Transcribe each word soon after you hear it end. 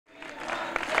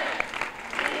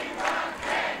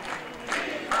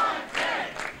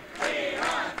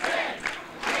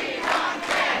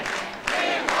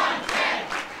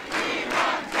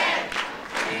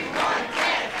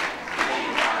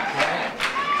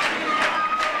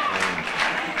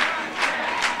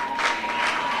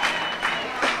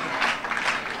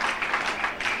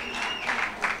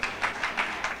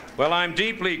Well, I'm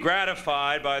deeply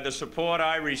gratified by the support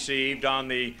I received on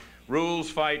the rules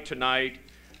fight tonight,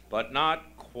 but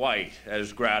not quite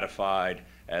as gratified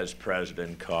as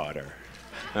President Carter.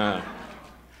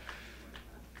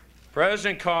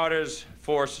 President Carter's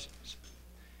forces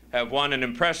have won an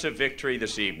impressive victory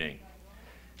this evening,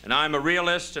 and I'm a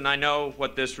realist and I know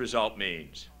what this result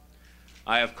means.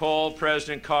 I have called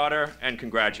President Carter and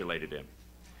congratulated him.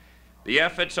 The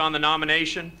efforts on the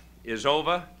nomination is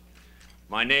over.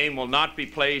 My name will not be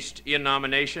placed in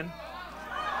nomination,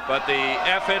 but the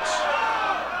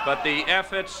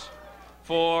efforts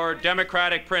for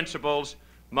democratic principles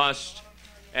must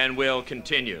and will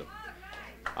continue.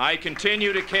 I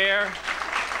continue to care.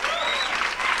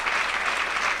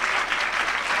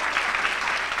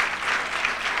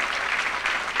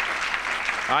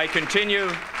 I continue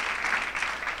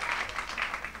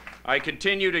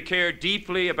to care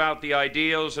deeply about the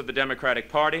ideals of the Democratic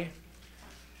Party.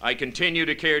 I continue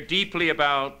to care deeply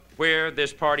about where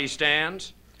this party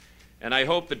stands, and I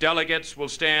hope the delegates will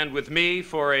stand with me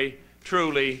for a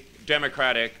truly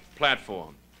democratic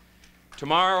platform.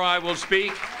 Tomorrow I will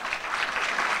speak.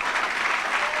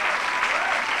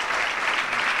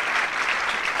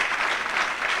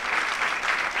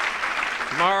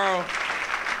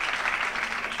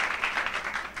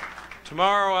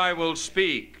 Tomorrow I will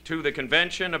speak to the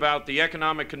convention about the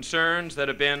economic concerns that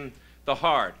have been the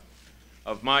heart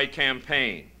of my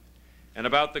campaign and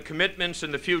about the commitments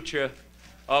in the future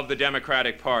of the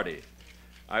Democratic Party.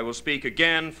 I will speak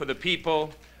again for the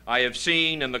people I have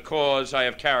seen and the cause I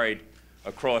have carried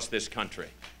across this country.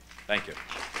 Thank you.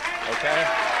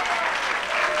 Okay?